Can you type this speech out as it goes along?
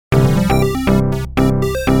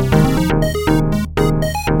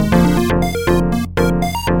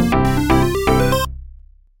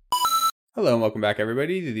Hello and welcome back,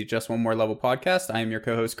 everybody, to the Just One More Level podcast. I am your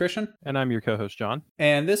co-host, Christian. And I'm your co-host, John.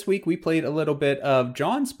 And this week we played a little bit of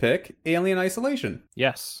John's pick, Alien Isolation.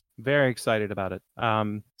 Yes, very excited about it.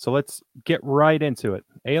 So let's get right into it.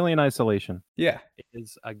 Alien Isolation. Yeah. It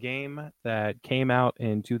is a game that came out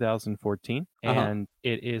in 2014, and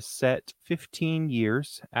it is set 15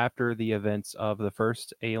 years after the events of the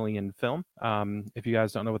first Alien film. If you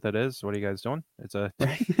guys don't know what that is, what are you guys doing? It's a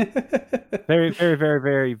very, very, very,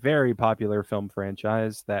 very, very popular film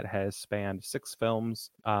franchise that has spanned 6 films,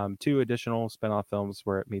 2 additional spin-off films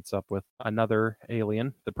where it meets up with another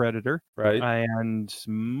alien, the Predator, Right. and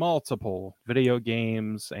multiple video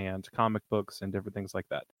games and comic books and different things like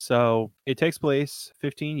that. So it takes place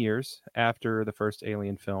 15 years after the first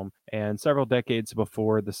Alien film and several decades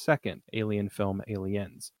before the second Alien film,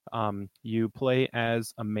 Aliens. You play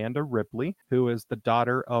as Amanda Ripley, who is the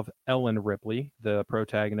daughter of Ellen Ripley, the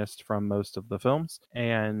protagonist from most of the films,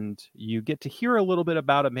 and you get to hear a little bit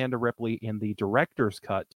about Amanda Ripley in the director's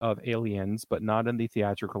cut of Aliens, but not in the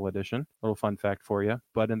theatrical edition. Little fun fact for you.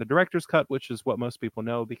 But in the director's cut, which is what most people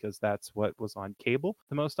know because that's what was on cable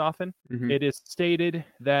the most often, it is stated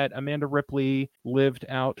that Amanda Ripley lived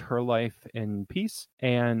out her life in peace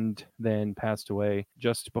and then passed away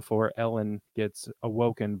just before Ellen gets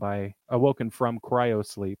awoken from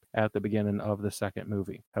cryosleep at the beginning of the second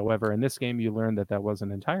movie. However, in this game, you learn that that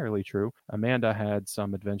wasn't entirely true. Amanda had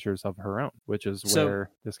some adventures of her own, which is where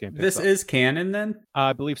this game picks up. Is canon then?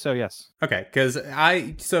 I believe so, yes. Okay, because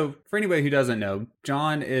so for anybody who doesn't know,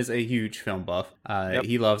 John is a huge film buff.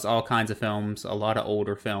 He loves all kinds of films, a lot of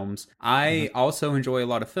older films. I also enjoy a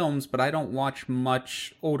lot of films, but I don't watch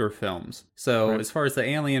much older films. So as far as the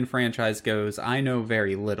Alien franchise goes, I know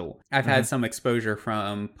very little. I've had some exposure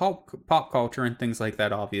from pop culture and things like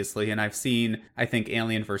that, obviously, and I've seen, I think,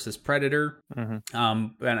 Alien versus Predator. And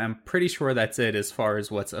I'm pretty sure that's it as far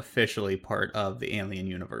as what's officially part of the Alien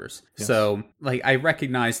universe. Yes. So, like, I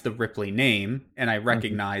recognize the Ripley name, and I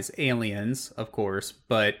recognize Aliens, of course,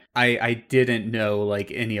 but I didn't know,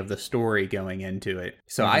 like, any of the story going into it.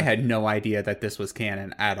 So I had no idea that this was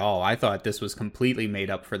canon at all. I thought this was completely made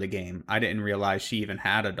up for the game. I didn't realize she even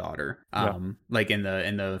had a daughter, like in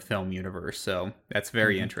the film universe. So that's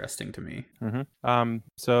very interesting to me.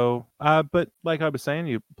 But like I was saying,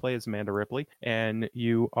 you play as Amanda Ripley, and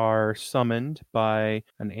you are summoned by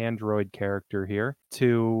an android character here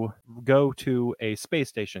to go to a space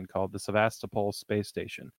station called the Sevastopol Space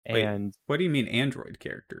Station. Wait, and what do you mean android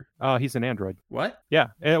character? He's an android. What? Yeah.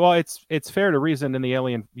 Well, it's fair to reason in the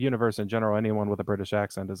Alien universe in general, anyone with a British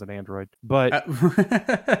accent is an android. But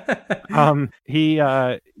he's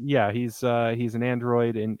an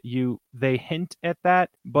android, and they hint at that,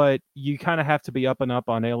 but you kind of have to be up and up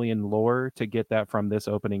on alien lore to get that from this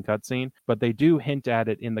opening cutscene. But they do hint at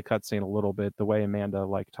it in the cutscene a little bit, the way Amanda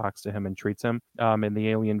talks to him and treats him. In the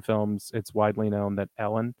Alien films, it's widely known that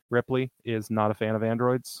Ellen Ripley is not a fan of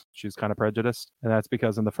androids. She's kind of prejudiced, and that's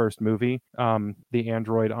because in the first movie, the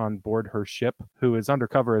android on board her ship, who is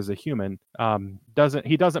undercover as a human,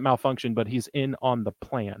 doesn't malfunction, but he's in on the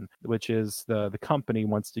plan, which is the company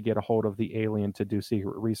wants to get a hold of the alien to do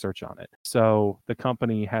secret research on it. So the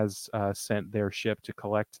company has sent their ship to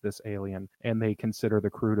collect this alien, and they consider the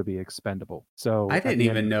crew to be expendable. So I didn't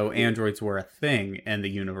even know androids were a thing in the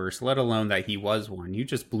universe, let alone that he was one. You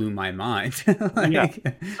just blew my mind. So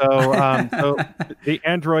the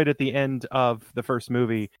android at the end of the first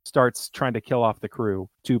movie starts trying to kill off the crew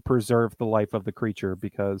to preserve the life of the creature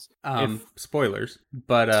because spoilers,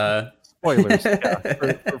 but spoilers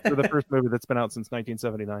for the first movie that's been out since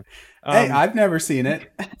 1979. Hey, I've never seen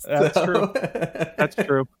it. That's true. That's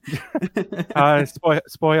true.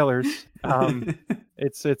 Spoilers.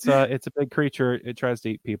 It's a big creature. It tries to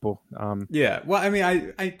eat people. Yeah. Well, I mean,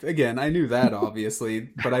 I knew that obviously,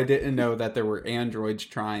 but I didn't know that there were androids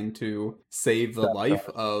trying to save the life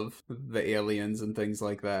of the aliens and things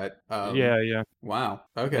like that. Yeah. Wow.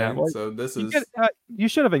 Okay. Yeah, well, so this is. You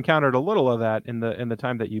should have encountered a little of that in the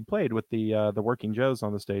time that you played with the working Joes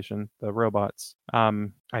on the station, the robots.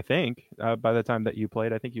 I think by the time that you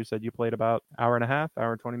played, I think you said you played about hour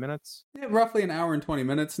and 20 minutes. Yeah, roughly an hour and 20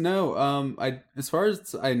 minutes. No, as far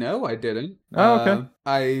as I know, I didn't. Oh, okay.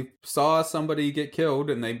 I saw somebody get killed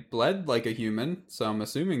and they bled like a human, so I'm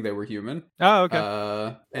assuming they were human. Oh,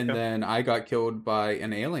 okay. And then I got killed by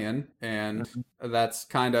an alien, and that's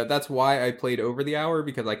why I played over the hour,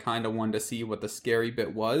 because I kind of wanted to see what the scary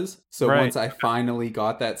bit was. So once I finally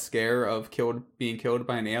got that scare of being killed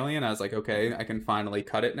by an alien, I was like, okay, I can finally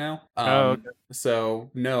cut got it now. Okay. So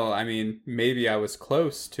no, I mean, maybe I was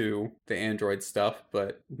close to the Android stuff,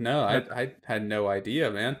 but no, I had no idea,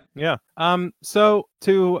 man. Yeah. So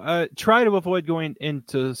to try to avoid going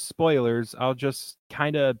into spoilers, I'll just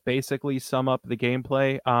kind of basically sum up the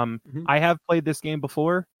gameplay. Mhm. I have played this game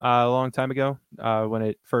before, a long time ago, when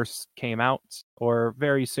it first came out, or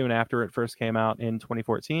very soon after it first came out in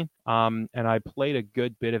 2014. And I played a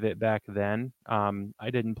good bit of it back then. I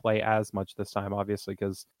didn't play as much this time, obviously,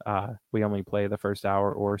 because we only play the first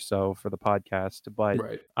hour or so for the podcast. But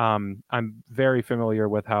Right. I'm very familiar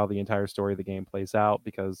with how the entire story of the game plays out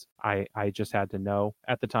because I just had to know.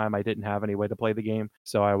 At the time, I didn't have any way to play the game,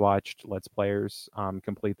 so I watched Let's Players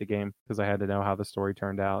complete the game because I had to know how the story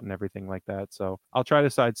turned out and everything like that. So I'll try to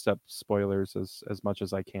sidestep spoilers as much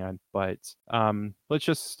as I can. But let's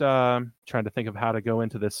just try to think of how to go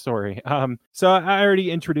into this story. So I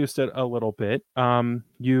already introduced it a little bit.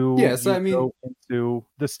 You So I mean, go into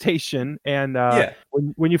the station, and yeah,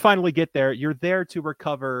 when you finally get there, you're there to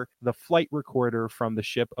recover the flight recorder from the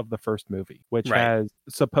ship of the first movie, which right, has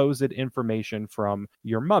supposed information from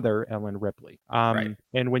your mother, Ellen Ripley. right.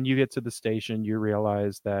 And when you get to the station, you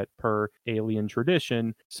realize that per alien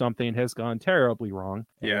tradition, something has gone terribly wrong,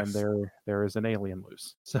 and Yes. there is an alien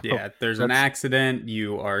loose. So Yeah, there's an accident,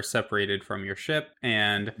 you are separated from your ship,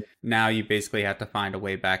 and now you basically have to find a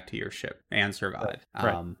way back to your ship and survive.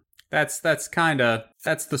 Right. That's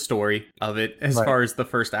the story of it as Right. far as the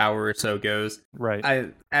first hour or so goes.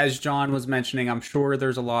 Right. As John was mentioning, I'm sure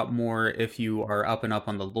there's a lot more if you are up and up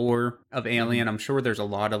on the lore of Alien. I'm sure there's a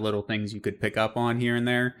lot of little things you could pick up on here and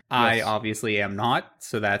there. I Yes. obviously am not,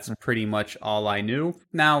 so that's pretty much all I knew.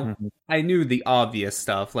 Now, Mhm. I knew the obvious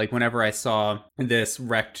stuff. Like whenever I saw this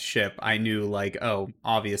wrecked ship, I knew like, oh,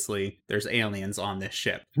 obviously there's aliens on this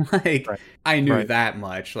ship. Like Right. I knew Right. that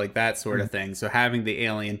much, like that sort of thing. So having the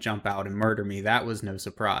alien jump out and murder me, that was no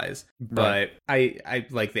surprise. But I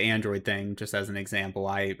like the android thing just as an example.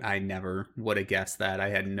 I never would have guessed that. I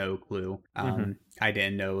had no clue. I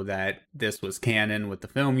didn't know that this was canon with the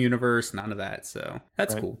film universe, none of that. So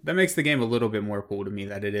that's Right. cool. That makes the game a little bit more cool to me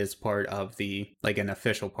that it is part of the, like an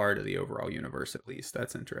official part of the overall universe at least.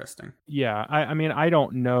 That's interesting. Yeah, I mean, I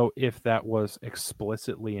don't know if that was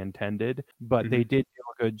explicitly intended, but they did do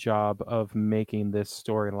a good job of making this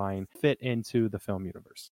storyline fit into the film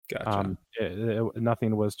universe. Gotcha.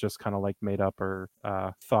 Nothing was just kind of like made up or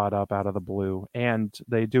thought up out of the blue. And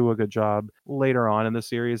they do a good job later on in the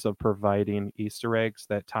series of providing Easter eggs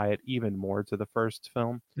that tie it even more to the first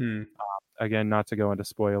film. Again, not to go into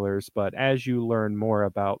spoilers, but as you learn more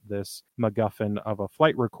about this MacGuffin of a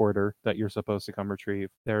flight recorder that you're supposed to come retrieve,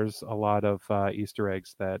 there's a lot of Easter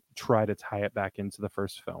eggs that try to tie it back into the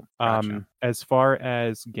first film. Gotcha. As far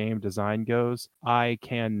as game design goes, I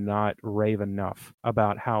cannot rave enough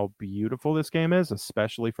about how beautiful this game is,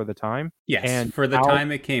 especially for the time. Yes, And for the how-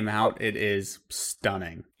 time it came out, it is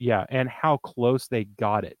stunning. Yeah, and how close they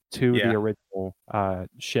got it to Yeah. the original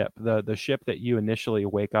ship. The ship that you initially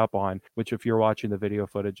wake up on, which if you're watching the video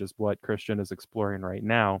footage is what Christian is exploring right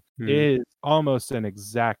now, is almost an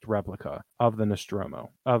exact replica of the Nostromo,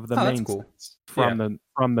 of the that's main cool. sets from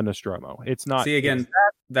the Nostromo. It's not See, again, exact,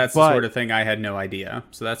 that's but- the sort of thing I had no idea.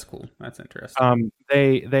 So that's cool. That's interesting.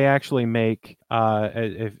 They actually make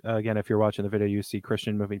if you're watching the video, you see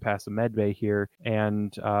Christian moving past the med bay here,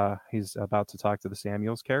 and he's about to talk to the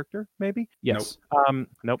Samuels character, maybe. Yes.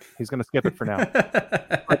 Nope. He's gonna skip it for now.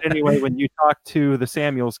 But anyway, when you talk to the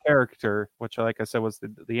Samuels character, which, like I said, was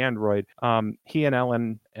the android, he and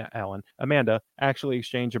Amanda actually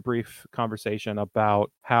exchange a brief conversation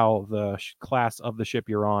about how the class of the ship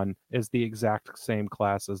you're on is the exact same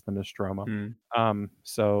class as the Nostromo.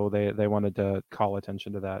 So they wanted to call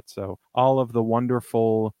attention to that. So all of the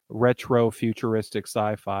wonderful retro futuristic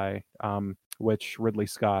sci-fi, which Ridley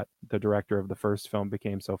Scott, the director of the first film,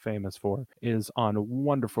 became so famous for, is on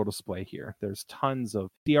wonderful display here. There's tons of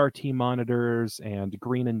CRT monitors and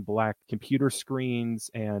green and black computer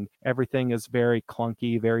screens, and everything is very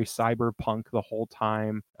clunky, very cyberpunk the whole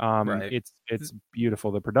time. Right. It's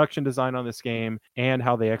beautiful. The production design on this game and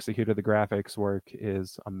how they executed the graphics work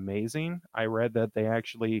is amazing. I read that they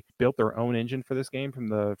actually built their own engine for this game from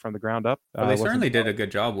the ground up. Well, they certainly did a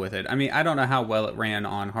good job with it. I mean, I don't know how well it ran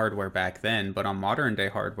on hardware back then, but on modern day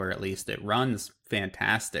hardware, at least, it runs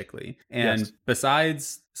fantastically. And Yes.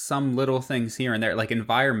 besides some little things here and there, like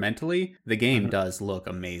environmentally, the game Mhm. does look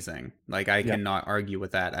amazing. Like I Yep. cannot argue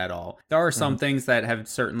with that at all. There are some Mhm. things that have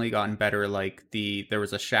certainly gotten better, like there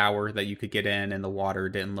was a shower that you could get in and the water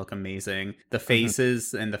didn't look amazing. The Mhm.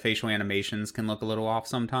 faces and the facial animations can look a little off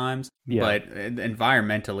sometimes, Yeah. but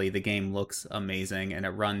environmentally the game looks amazing and it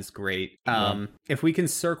runs great. Yeah. If we can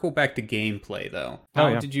circle back to gameplay though, Oh how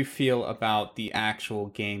yeah. did you feel about the actual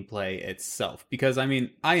gameplay itself? Because I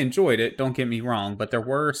mean, I enjoyed it, don't get me wrong, but there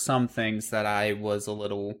were some things that I was a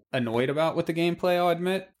little annoyed about with the gameplay, I'll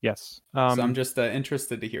admit. Yes. So I'm just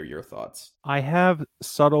interested to hear your thoughts. I have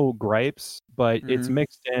subtle gripes, but it's Mm-hmm.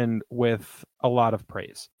 mixed in with a lot of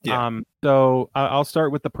praise. Yeah. So I'll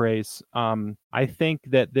start with the praise. I think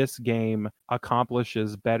that this game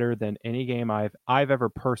accomplishes better than any game I've ever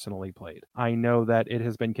personally played. I know that it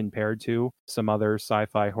has been compared to some other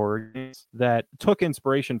sci-fi horror games that took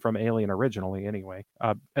inspiration from Alien originally. Anyway,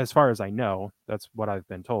 as far as I know, that's what I've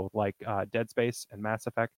been told. Like Dead Space and Mass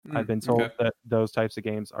Effect, I've been told Okay. that those types of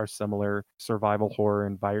games are similar survival horror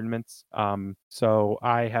environments. So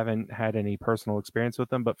I haven't had any personal experience with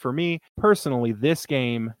them, but for me personally, this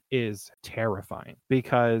game is terrifying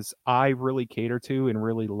because I really cater to and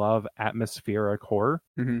really love atmospheric horror.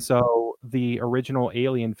 Mm-hmm. So the original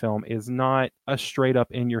Alien film is not a straight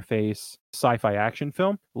up in your face sci-fi action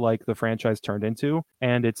film like the franchise turned into,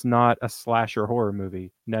 and it's not a slasher horror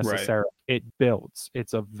movie necessarily. It builds.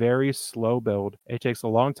 It's a very slow build. It takes a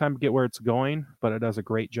long time to get where it's going, but it does a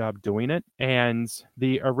great job doing it. And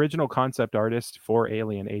the original concept artist for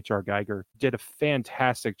Alien, H.R. Geiger, did a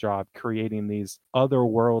fantastic job creating these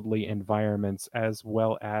otherworldly environments as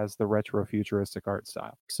well as the retro futuristic art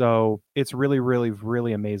style. So it's really, really,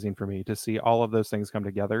 really amazing for me to see all of those things come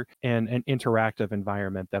together in an interactive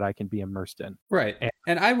environment that I can be immersed in. Right. And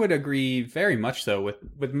And I would agree very much so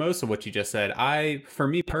with most of what you just said. For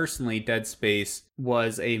me personally, Dead Space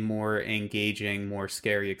was a more engaging, more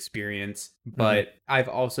scary experience, but I've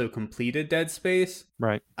also completed Dead Space.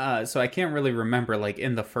 right. So I can't really remember, like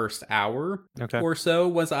in the first hour Okay. or so,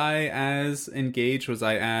 was I as engaged? Was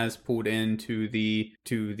I as pulled into the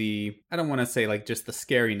I don't want to say like just the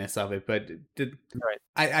scariness of it, but Right.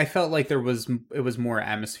 I felt like it was more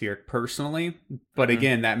atmospheric personally, but Mhm.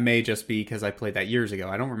 again, that may just be because I played that years ago.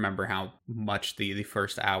 I don't remember how much the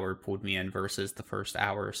first hour pulled me in versus the first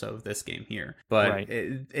hour or so of this game here. But Right.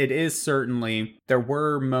 it is certainly, there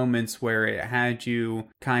were moments where it had you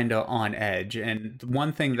kind of on edge. And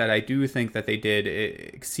one thing that I do think that they did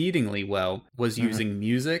exceedingly well was Mhm. using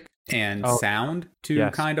music and Oh, sound to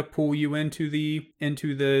yes. kind of pull you into the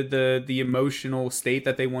emotional state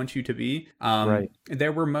that they want you to be. Right.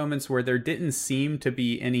 There were moments where there didn't seem to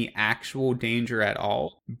be any actual danger at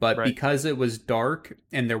all, but Right. because it was dark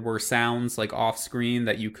and there were sounds like off screen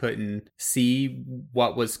that you couldn't see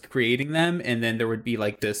what was creating them, and then there would be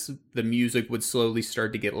like the music would slowly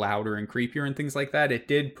start to get louder and creepier and things like that, it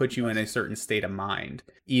did put you in a certain state of mind,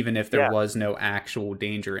 even if there Yeah. was no actual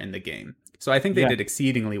danger in the game. So I think they Yeah. did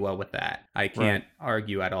exceedingly well with that. I Right. can't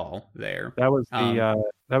argue at all there. That was Um,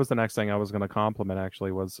 the next thing I was going to compliment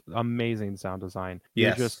actually was amazing sound design.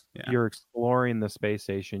 yes, yeah, You're exploring the space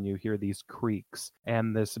station, you hear these creaks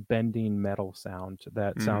and this bending metal sound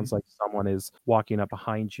that hmm sounds like someone is walking up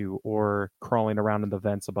behind you or crawling around in the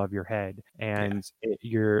vents above your head. yeah, And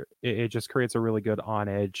it just creates a really good on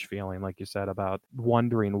edge feeling, like you said, about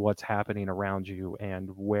wondering what's happening around you and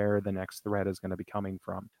where the next threat is going to be coming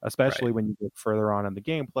from. Especially right, when you get further on in the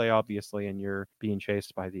gameplay, obviously, and you're being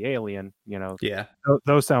chased by the alien, yeah,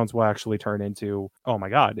 those sounds will actually turn into, oh my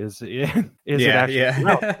god, is it is it yeah, actually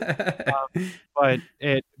real? yeah, But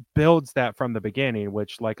it builds that from the beginning,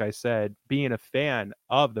 which, like I said, being a fan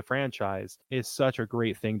of the franchise is such a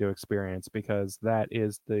great thing to experience because that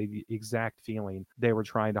is the exact feeling they were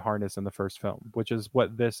trying to harness in the first film, which is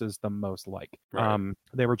what this is the most like. right.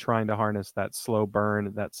 They were trying to harness that slow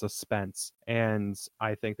burn, that suspense, and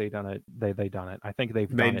I think they done it. They done it. I think they've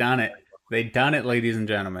They done it. done it. They done it, ladies and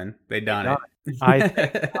gentlemen. They They done done it. it. I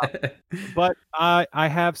think but I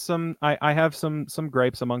have some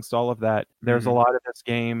gripes amongst all of that. There's a Mhm. lot of this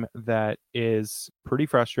game that is pretty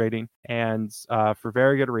frustrating, and for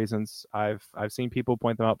very good reasons. I've seen people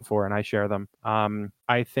point them out before, and I share them.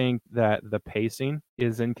 I think that the pacing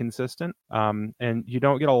is inconsistent, and you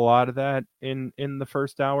don't get a lot of that in the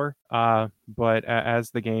first hour. But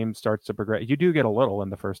as the game starts to progress, you do get a little in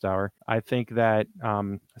the first hour. I think that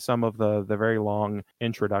some of the very long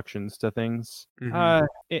introductions to things, Mhm.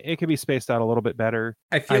 it could be spaced out a little bit better.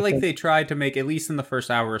 I I feel like think, they tried to make, at least in the first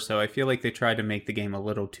hour or so, I feel like they tried to make the game a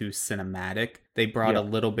little too cinematic. They brought yeah, a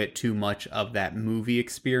little bit too much of that movie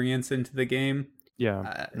experience into the game.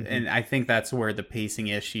 Yeah. And I think that's where the pacing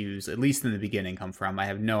issues, at least in the beginning, come from. I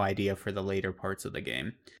have no idea for the later parts of the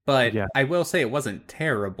game. But Yeah. I will say it wasn't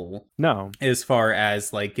terrible. No. As far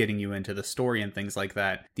as like getting you into the story and things like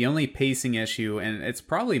that. The only pacing issue, and it's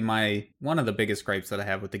probably one of the biggest gripes that I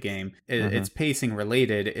have with the game, it's pacing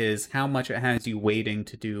related, is how much it has you waiting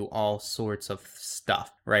to do all sorts of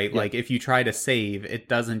stuff, right? Like if you try to save, it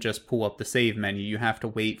doesn't just pull up the save menu. You have to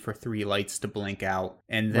wait for 3 lights to blink out,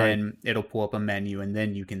 and then it'll pull up a menu, and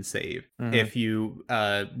then you can save. If you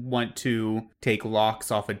want to take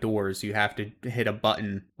locks off of doors, you have to hit a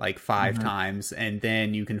button like 5 times, and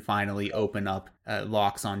then you can finally open up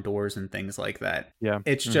locks on doors and things like that. Yeah.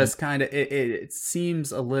 It's just kind of, it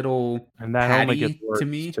seems a little and that patty only gets worse to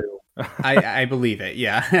me. too. I believe it.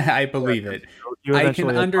 Yeah, I believe it. I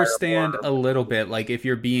can understand a little bit, like if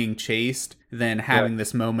you're being chased, then having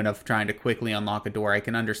this moment of trying to quickly unlock a door, I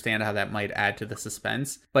can understand how that might add to the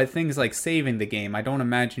suspense. But things like saving the game, I don't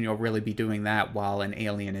imagine you'll really be doing that while an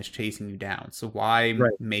alien is chasing you down. So why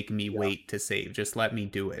make me wait to save? Just let me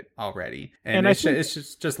do it already. And it's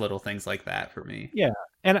just little things like that for me. Yeah.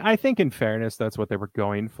 And I think in fairness, that's what they were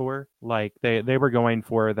going for. Like they were going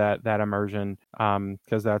for that immersion,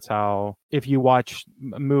 because that's how, if you watch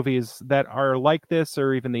movies that are like this,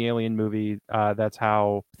 or even the Alien movie, that's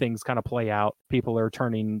how things kind of play out. People are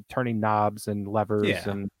turning knobs and levers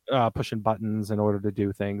and pushing buttons in order to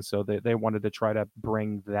do things. So they wanted to try to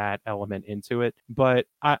bring that element into it. But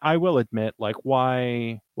I will admit, like,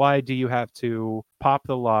 why do you have to pop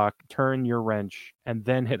the lock, turn your wrench, and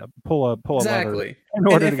then pull a exactly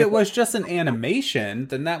lever? And if it was just an animation,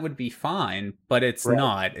 then that would be fine, but it's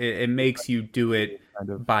not. It makes you do it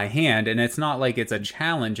by hand, and it's not like it's a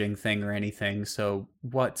challenging thing or anything, so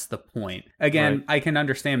what's the point? Again, I can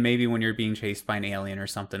understand maybe when you're being chased by an alien or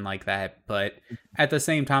something like that, but at the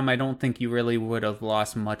same time, I don't think you really would have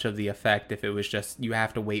lost much of the effect if it was just you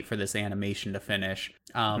have to wait for this animation to finish.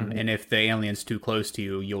 And if the alien's too close to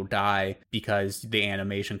you, you'll die because the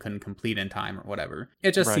animation couldn't complete in time or whatever.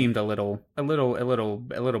 It just seemed a little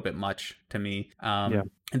bit much to me.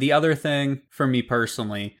 The other thing for me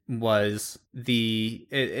personally was it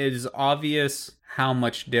is obvious how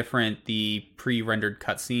much different the pre-rendered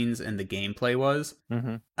cutscenes and the gameplay was.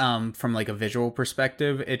 From like a visual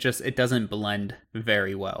perspective, it doesn't blend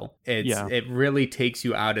very well. It really takes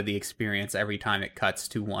you out of the experience every time it cuts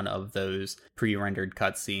to one of those pre-rendered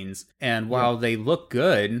cutscenes. And while they look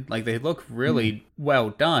good, like they look really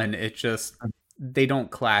well done, it just they don't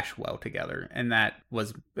clash well together, and that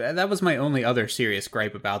was my only other serious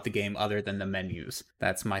gripe about the game, other than the menus.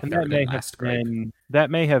 That's my third and last gripe. That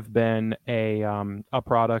may have been a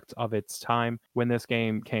product of its time. When this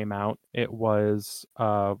game came out, it was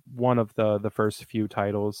one of the first few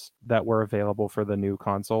titles that were available for the new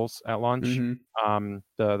consoles at launch.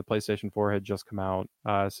 The PlayStation 4 had just come out,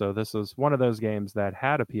 so this was one of those games that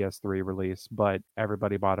had a PS3 release, but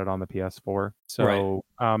everybody bought it on the PS4. So,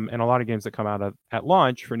 and a lot of games that come out at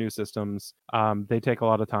launch for new systems, they take a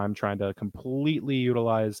lot of time trying to completely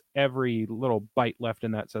utilize every little byte left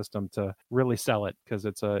in that system to really sell it, because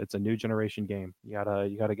it's a new generation game. You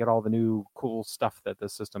gotta get all the new cool stuff that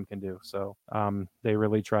this system can do. So they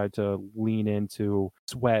really tried to lean into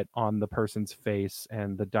sweat on the person's face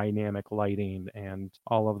and the dynamic lighting and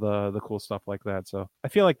all of the cool stuff like that. So I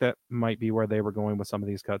feel like that might be where they were going with some of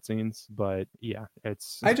these cutscenes. But yeah,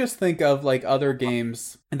 I just think of like other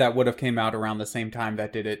games that would have came out around the same time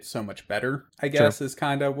that did it so much better, I guess, is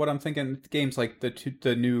kind of what I'm thinking. Games like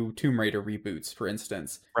the new Tomb Raider reboots, for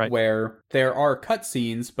instance, where there are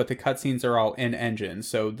cutscenes, but the cutscenes are all in engine,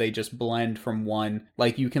 so they just blend from one.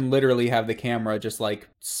 Like you can literally have the camera just like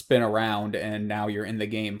spin around, and now you're in the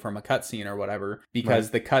game from a cutscene or whatever,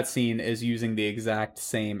 because the cutscene is using the exact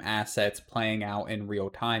same assets playing out in real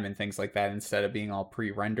time and things like that, instead of being all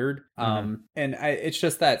pre-rendered. And it's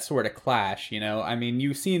just that sort of clash, you know? I mean,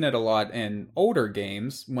 you've seen it a lot in older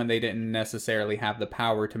games when they didn't necessarily have the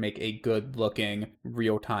power to make a good looking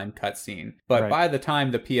real-time cutscene. But by the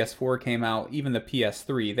time the PS4 came out, even the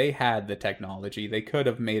PS3, they had the technology. They could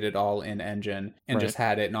have made it all in engine and just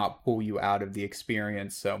had it not pull you out of the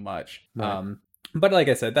experience so much. But like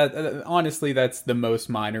I said, that honestly, that's the most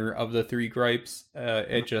minor of the 3 gripes.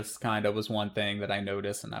 It just kind of was one thing that I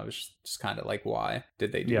noticed, and I was just kind of like, why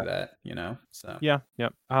did they do that? You know? So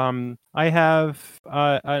I have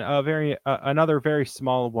another very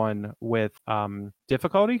small one with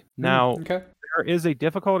difficulty. Now, There is a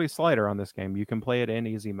difficulty slider on this game. You can play it in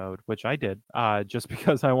easy mode, which I did, just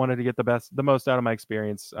because I wanted to get the most out of my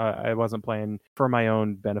experience. I wasn't playing for my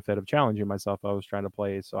own benefit of challenging myself. I was trying to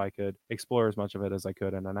play so I could explore as much of it as I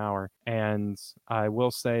could in an hour. And I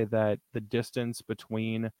will say that the distance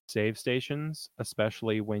between save stations,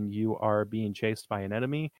 especially when you are being chased by an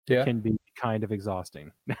enemy, can be kind of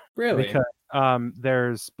exhausting. Really? Because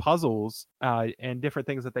there's puzzles and different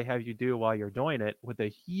things that they have you do while you're doing it, with a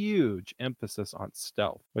huge emphasis on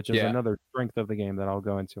stealth, which is another strength of the game that I'll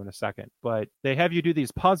go into in a second. But they have you do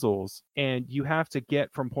these puzzles, and you have to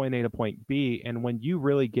get from point A to point B. And when you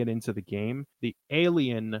really get into the game, the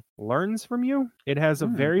alien learns from you. It has a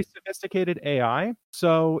very sophisticated AI.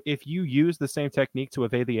 So if you use the same technique to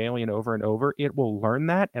evade the alien over and over, it will learn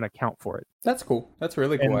that and account for it. That's cool. That's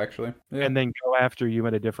really cool, actually. Yeah. And then go after you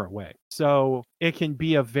in a different way. So it can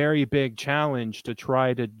be a very big challenge to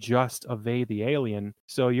try to just evade the alien.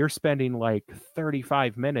 So you're spending like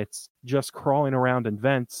 35 minutes just crawling around in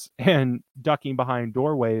vents and ducking behind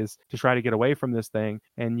doorways to try to get away from this thing,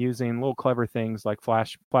 and using little clever things like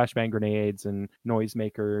flashbang grenades and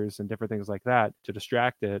noisemakers and different things like that to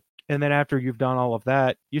distract it. And then after you've done all of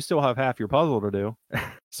that, you still have half your puzzle to do.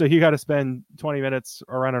 So you got to spend 20 minutes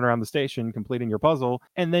running around the station completing your puzzle,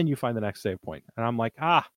 and then you find the next save point. And I'm like,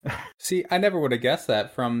 See, I never would have guessed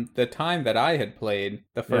that from the time that I had played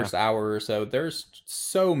the first hour or so. There's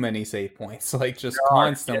so many save points, like just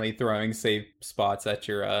constantly throwing save spots at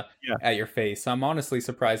your face. I'm honestly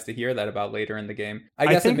surprised to hear that about later in the game. I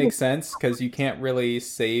guess it makes sense because you can't really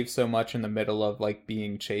save so much in the middle of like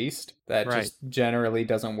being chased. That just generally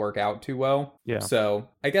doesn't work out too well. Yeah. So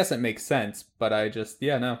I guess it makes sense, but I just,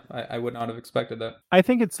 I would not have expected that. I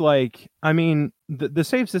think it's like, I mean, the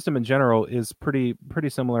save system in general is pretty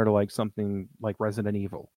similar to like something like Resident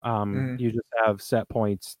Evil. You just have set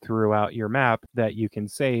points throughout your map that you can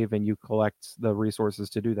save, and you collect the resources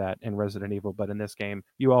to do that in Resident Evil. But in this game,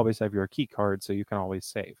 you always have your key card, so you can always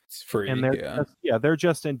save. It's free. And they're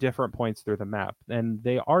just in different points through the map, and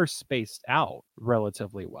they are spaced out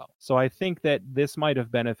relatively well. So I think that this might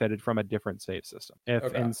have benefited from a different save system.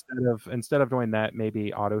 If instead of doing that,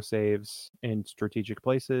 maybe auto saves in strategic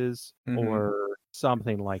places or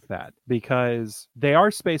something like that, because they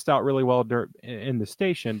are spaced out really well in the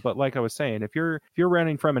station. But like I was saying, if you're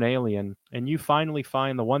running from an alien and you finally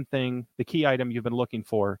find the key item you've been looking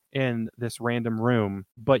for in this random room,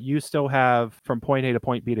 but you still have from point A to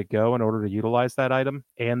point B to go in order to utilize that item,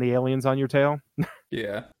 and the alien's on your tail.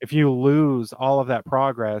 Yeah. If you lose all of that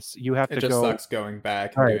progress, you have to go. It just sucks going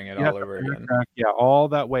back and doing it all over again. All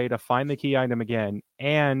that way to find the key item again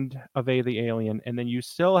and evade the alien, and then you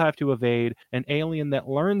still have to evade an alien that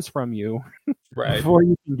learns from you before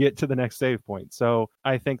you can get to the next save point. So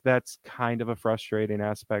I think that's kind of a frustrating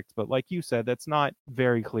aspect, but like you said, that's not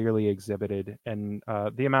very clearly exhibited. And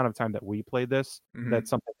the amount of time that we played this, that's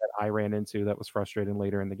something that I ran into that was frustrating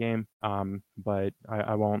later in the game. But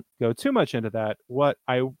I won't go too much into that. What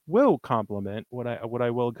I will compliment, what I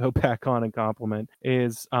will go back on and compliment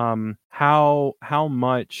is how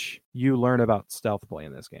much you learn about stealth play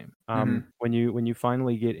in this game. When you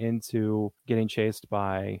finally get into getting chased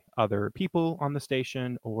by other people on the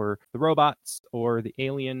station, or the robots, or the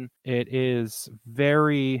alien, it is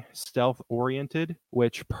very stealth oriented,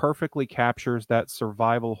 which perfectly captures that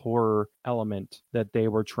survival horror element that they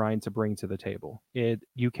were trying to bring to the table.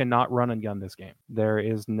 You cannot run and gun this game. There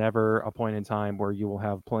is never a point in time where you will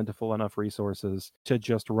have plentiful enough resources to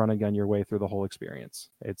just run and gun your way through the whole experience.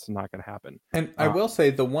 It's not going to happen. And I will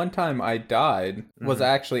say, the one time I died was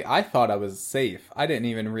actually, I thought I was safe. I didn't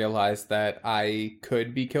even realize that I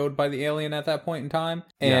could be killed by the alien at that point in time.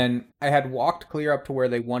 And I had walked clear up to where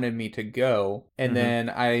they wanted me to go. And then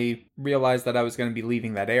I realized that I was going to be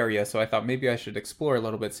leaving that area. So I thought maybe I should explore a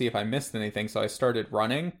little bit, see if I missed anything. So I started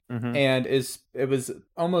running. And it was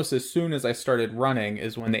almost as soon as I started running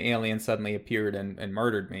is when the alien suddenly appeared and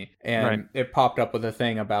murdered me. And it popped up with a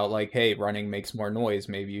thing about like, hey, running makes more noise.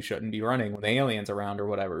 Maybe you shouldn't be running when the alien's around or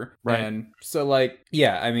whatever. And so like,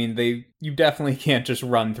 I mean, you definitely can't just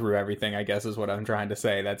run through everything, I guess is what I'm trying to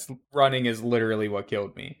say. Running is literally what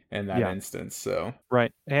killed me in that instance. So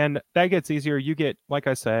and that gets easier. You get, like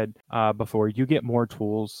I said before, you get more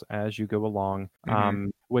tools as you go along,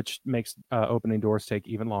 which makes opening doors take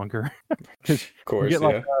even longer. Of course, you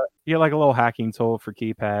get like a little hacking tool for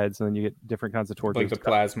keypads, and then you get different kinds of torches, like the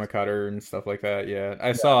plasma cutter and stuff like that.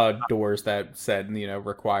 I saw doors that said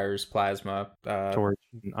requires plasma torch,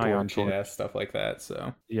 ion torch, stuff like that.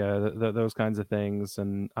 So those kinds of things,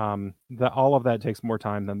 and all of that takes more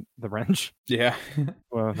time than the wrench.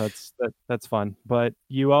 Well, that's fun. But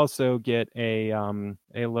you also get a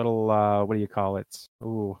little what do you call it?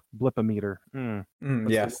 Ooh, blipometer. Let's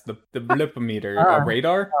see. Yes, the blipometer, a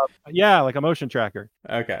radar. Yeah, like a motion tracker.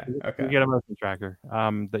 Okay, You get a motion tracker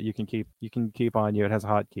that you can keep on you. It has a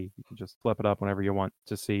hotkey. You can just flip it up whenever you want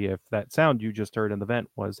to see if that sound you just heard in the vent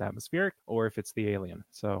was atmospheric or if it's the alien.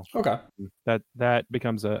 So Okay. that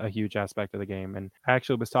becomes a huge aspect of the game. And I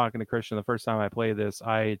actually was talking to Christian the first time I played this.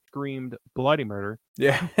 I screamed bloody murder.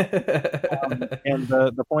 Yeah. And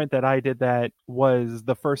the point that I did that was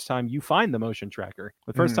the first time you find the motion tracker.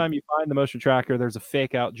 The first time you find the motion tracker, there's a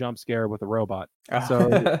fake out jump scare with a robot. So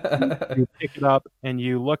you pick it up and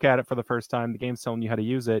you look at it for the first time. The game's telling you how to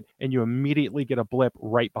use it, and you immediately get a blip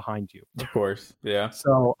right behind you. Of course, yeah.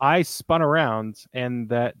 So I spun around, and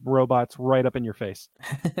that robot's right up in your face.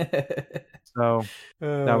 So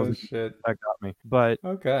that was shit. That got me. But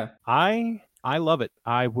okay, I love it.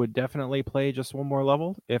 I would definitely play just one more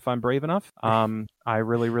level if I'm brave enough. I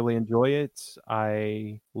really, really enjoy it.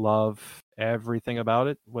 I love everything about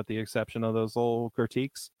it, with the exception of those little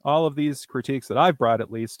critiques. All of these critiques that I've brought,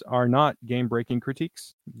 at least, are not game-breaking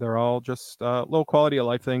critiques. They're all just low quality of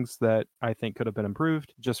life things that I think could have been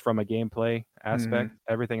improved just from a gameplay aspect.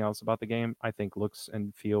 Everything else about the game, I think, looks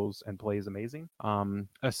and feels and plays amazing.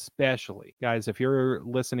 Especially, guys, if you're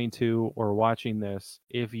listening to or watching this,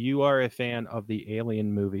 if you are a fan of the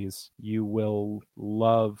Alien movies, you will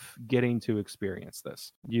love getting to experience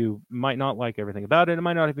this. You might not like everything about it. It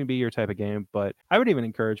might not even be your type of game, but I would even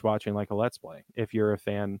encourage watching like a Let's Play if you're a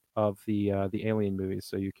fan of the Alien movies,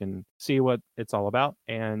 so you can see what it's all about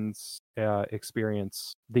and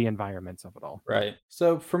experience the environments of it all. Right.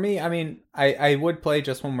 So for me, I mean, I would play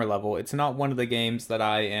just one more level. It's not one of the games that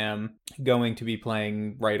I am going to be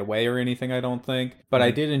playing right away or anything, I don't think. But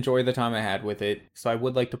I did enjoy the time I had with it, so I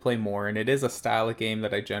would like to play more. And it is a style of game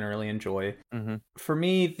that I generally enjoy. For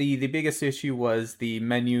me, the biggest issue was the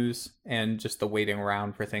menus and just the waiting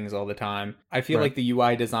around for things all the time. I feel like the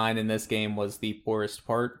UI design in this game was the poorest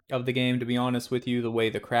part of the game, to be honest with you. The way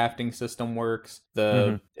the crafting system works,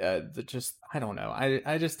 the just, I don't know.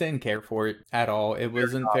 I just didn't care for it at all. It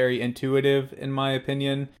wasn't very intuitive, in my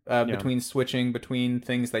opinion, between switching between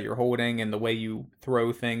things that you're holding and the way you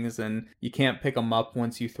throw things, and you can't pick them up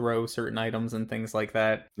once you throw certain items and things like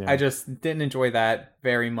that. I just didn't enjoy that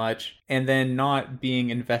very much. And then not being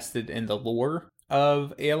invested in the lore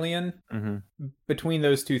of Alien. Between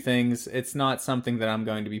those two things, it's not something that I'm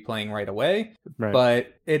going to be playing right away,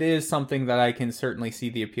 but it is something that I can certainly see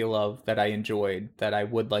the appeal of, that I enjoyed, that I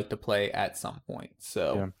would like to play at some point.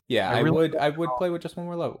 So I would play with just one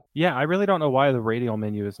more level. Yeah, I really don't know why the radial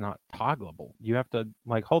menu is not toggleable. You have to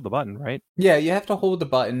like hold the button, right? Yeah, you have to hold the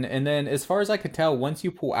button, and then as far as I could tell, once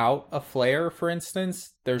you pull out a flare, for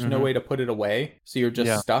instance, there's no way to put it away, so you're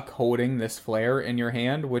just stuck holding this flare in your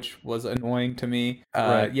hand, which was annoying to me.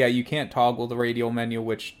 Yeah, you can't toggle the radial menu,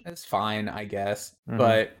 which is fine, I guess,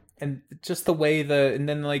 but and just the way and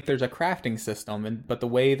then like there's a crafting system, but the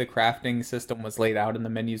way the crafting system was laid out in the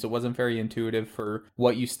menus, it wasn't very intuitive for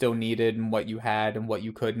what you still needed and what you had and what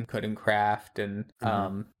you could and couldn't craft, and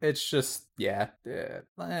it's just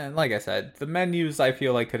like I said, the menus I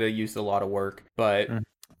feel like could have used a lot of work, but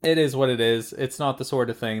it is what it is. It's not the sort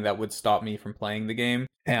of thing that would stop me from playing the game.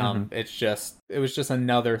 It was just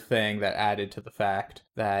another thing that added to the fact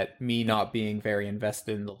that me not being very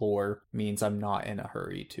invested in the lore means I'm not in a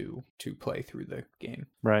hurry to play through the game.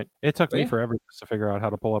 Right. It took me forever just to figure out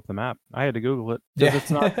how to pull up the map. I had to Google it.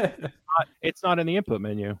 It's not in the input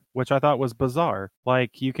menu, which I thought was bizarre.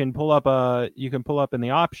 Like you can pull up in the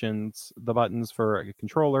options the buttons for a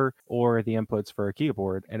controller or the inputs for a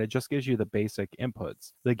keyboard, and it just gives you the basic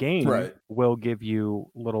inputs. The game will give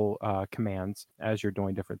you little commands as you're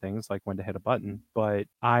doing different things, like when to hit a button, but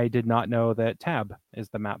I did not know that tab is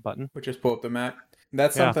the map button. Which is pull up the map.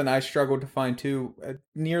 That's something I struggled to find too.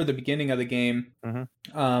 Near the beginning of the game,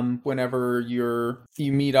 whenever you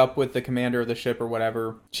meet up with the commander of the ship or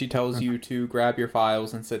whatever, she tells you to grab your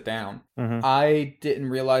files and sit down. I didn't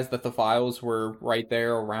realize that the files were right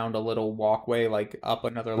there around a little walkway, like up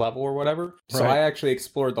another level or whatever. So I actually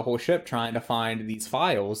explored the whole ship trying to find these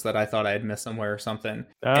files that I thought I had missed somewhere or something.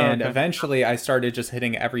 Eventually I started just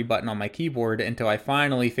hitting every button on my keyboard until I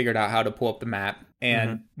finally figured out how to pull up the map.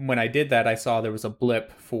 And when I did that, I saw there was a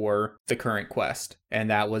blip for the current quest.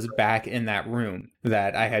 And that was back in that room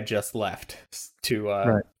that I had just left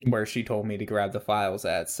to where she told me to grab the files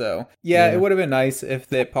at. So, it would have been nice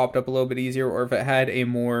if it popped up a little bit easier, or if it had a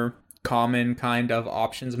more common kind of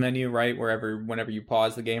options menu, right? Whenever you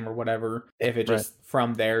pause the game or whatever, if it just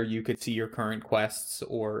from there you could see your current quests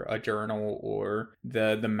or a journal or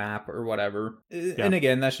the map or whatever. And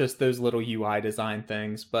again, that's just those little UI design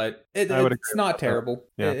things, but it's not terrible.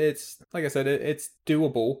 It's like I said, it's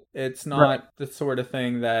doable. It's not the sort of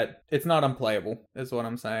thing that it's not unplayable is what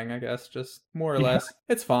I'm saying, I guess, just more or less.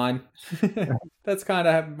 It's fine. That's kind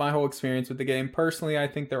of my whole experience with the game. Personally, I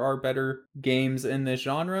think there are better games in this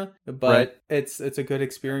genre, but it's a good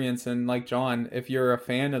experience. And like John, if you're a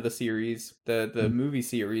fan of the series, the movie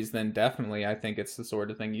series, then definitely I think it's the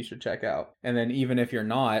sort of thing you should check out. And then even if you're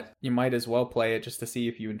not, you might as well play it just to see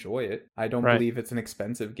if you enjoy it. I don't believe it's an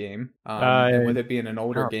expensive game. And with it being an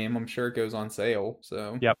older game, I'm sure it goes on sale.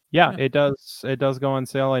 So yeah, it does go on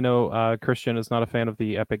sale. I know Christian is not a fan of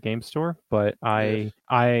the Epic Game Store, but I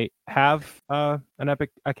have an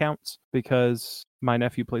Epic account because my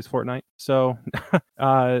nephew plays Fortnite. So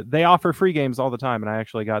they offer free games all the time, and I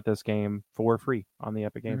actually got this game for free on the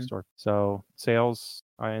Epic Game Store. So sales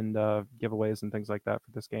and giveaways and things like that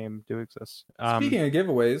for this game do exist. Speaking of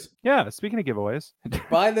giveaways. Yeah, speaking of giveaways.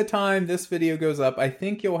 By the time this video goes up, I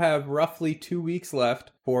think you'll have roughly 2 weeks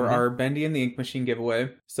left for our Bendy and the Ink Machine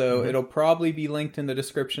giveaway. So it'll probably be linked in the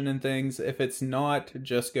description and things. If it's not,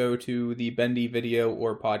 just go to the Bendy video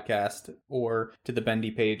or podcast or to the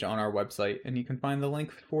Bendy page on our website, and you can find the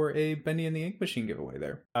link for a Bendy and the Ink Machine giveaway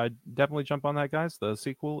there. Definitely jump on that, guys. The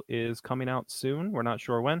sequel is coming out soon. We're not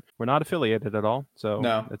sure when. We're not affiliated at all. So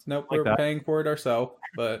nope, we're paying for it ourselves.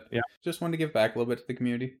 But just wanted to give back a little bit to the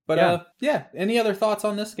community. But any other thoughts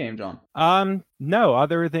on this game, John? No,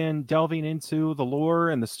 other than delving into the lore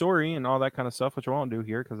and the story and all that kind of stuff, which I won't do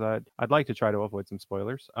here because I'd like to try to avoid some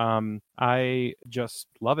spoilers. I just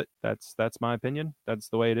love it. That's my opinion. That's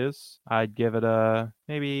the way it is. I'd give it a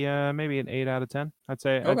maybe an 8 out of 10. I'd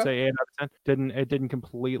say 8 out of 10. It didn't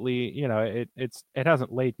completely, it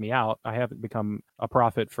hasn't laid me out. I haven't become a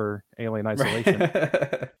prophet for Alien Isolation.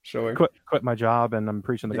 Sure. Quit my job and I'm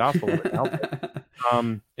preaching the gospel right now.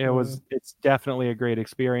 It's definitely a great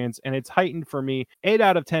experience, and it's heightened for me. 8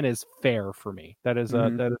 out of 10 is fair for me. That is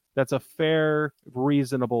that's a fair,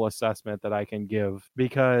 reasonable assessment that I can give,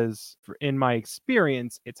 because in my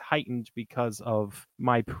experience, it's heightened because of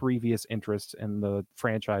my previous interest in the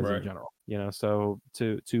franchise in general. So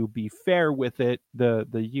to be fair with it, the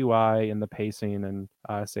UI and the pacing and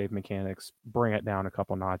save mechanics bring it down a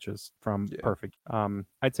couple notches from perfect.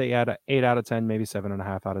 I'd say 8 out of 10, maybe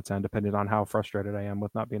 7.5 out of 10, depending on how frustrated I am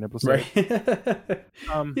with not being able to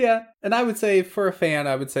save. Yeah, and I would say for a fan,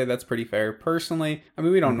 I would say that's pretty fair. Personally, I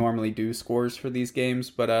mean, we don't normally do scores for these games,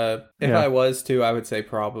 but if I was to, I would say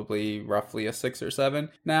probably roughly a 6 or 7.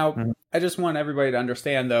 Now, I just want everybody to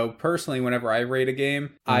understand, though, personally, whenever I rate a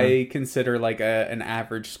game, I consider like an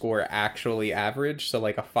average score actually average. So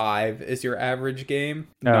like a 5 is your average game,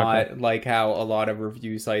 not like how a lot of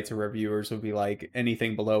review sites or reviewers would be like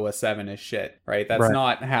anything below a 7 is shit, right? That's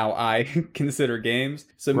not how I consider games.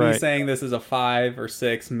 So me saying this is a 5 or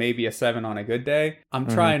 6, maybe a 7 on a good day, I'm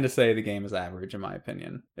trying to say the game is average in my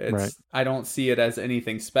opinion. I don't see it as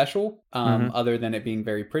anything special other than it being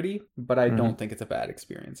very pretty, but I don't think it's a bad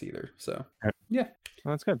experience either. So, yeah.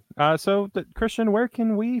 Well, that's good. Christian, where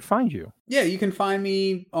can we find you? Yeah, you can find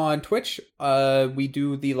me on Twitch. We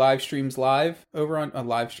do the live streams live over on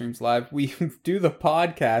live streams live. We do the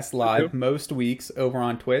podcast live most weeks over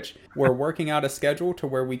on Twitch. We're working out a schedule to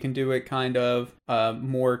where we can do it kind of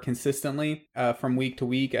more consistently from week to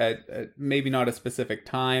week at maybe not a specific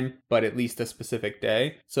time, but at least a specific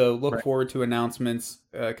day. So look forward to announcements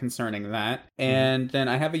concerning that. And then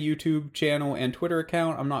I have a YouTube channel and Twitter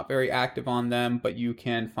account. I'm not very active on them, but you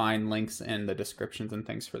can find links in the descriptions and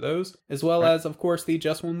things for those, as well as, of course, the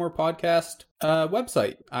Just One More podcast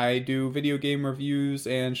website. I do video game reviews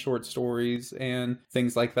and short stories and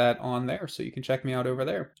things like that on there, so you can check me out over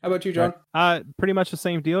there. How about you, John? Pretty much the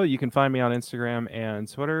same deal. You can find me on Instagram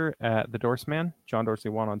and Twitter at the Dorseman, John Dorsey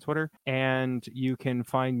 1 on Twitter, and you can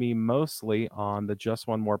find me mostly on the Just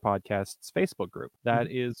One More Podcast's Facebook group.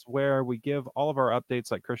 That is where we give all of our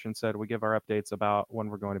updates. Like Christian said, we give our updates about when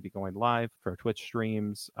we're going to be going live for Twitch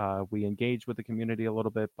streams. We engage with the community a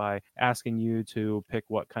little bit by asking you to pick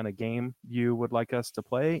what kind of game you would like us to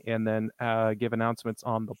play, and then give announcements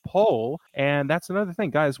on the poll. And that's another thing,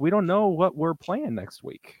 guys, we don't know what we're playing next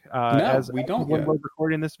week. We don't when we're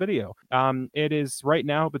recording this video. It is right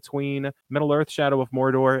now between Middle-earth Shadow of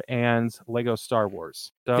Mordor and Lego Star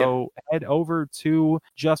Wars. So head over to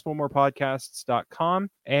justonemorepodcasts.com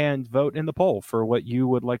and vote in the poll for what you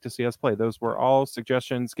would like to see us play. Those were all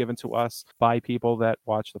suggestions given to us by people that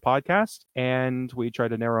watch the podcast, and we try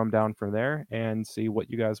to narrow them down from there and see what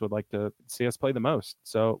you guys would like to see see us play the most.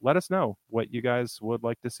 So let us know what you guys would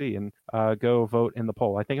like to see, and go vote in the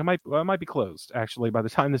poll. I think it might be closed actually by the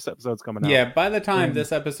time this episode's coming out. Yeah, by the time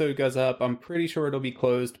this episode goes up, I'm pretty sure it'll be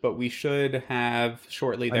closed, but we should have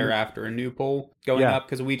shortly thereafter a new poll going up,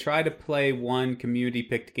 because we try to play one community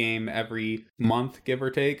picked game every month, give or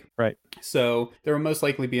take. Right. So there will most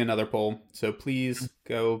likely be another poll. So please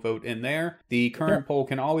go vote in there. The current poll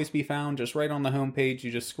can always be found just right on the homepage.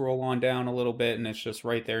 You just scroll on down a little bit and it's just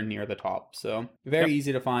right there near the top. So very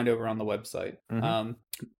easy to find over on the website.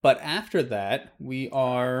 But after that, we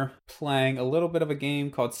are playing a little bit of a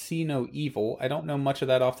game called See No Evil. I don't know much of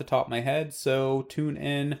that off the top of my head, so tune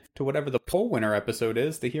in to whatever the poll winner episode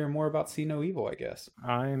is to hear more about See No Evil, I guess.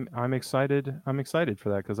 I'm excited. I'm excited for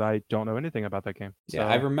that because I don't know anything about that game. Yeah,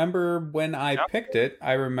 I remember when I picked it,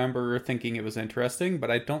 I remember thinking it was interesting,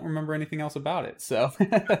 but I don't remember anything else about it. So,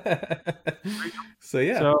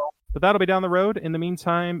 yeah. But that'll be down the road. In the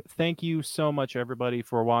meantime, thank you so much, everybody,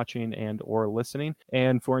 for watching and or listening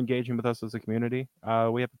and for engaging with us as a community.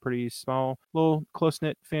 We have a pretty small, little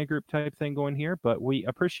close-knit fan group type thing going here, but we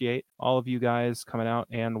appreciate all of you guys coming out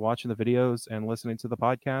and watching the videos and listening to the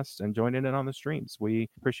podcast and joining in on the streams. We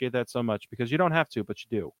appreciate that so much because you don't have to, but you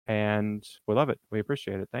do. And we love it. We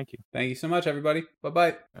appreciate it. Thank you. Thank you so much, everybody.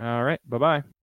 Bye-bye. All right. Bye-bye.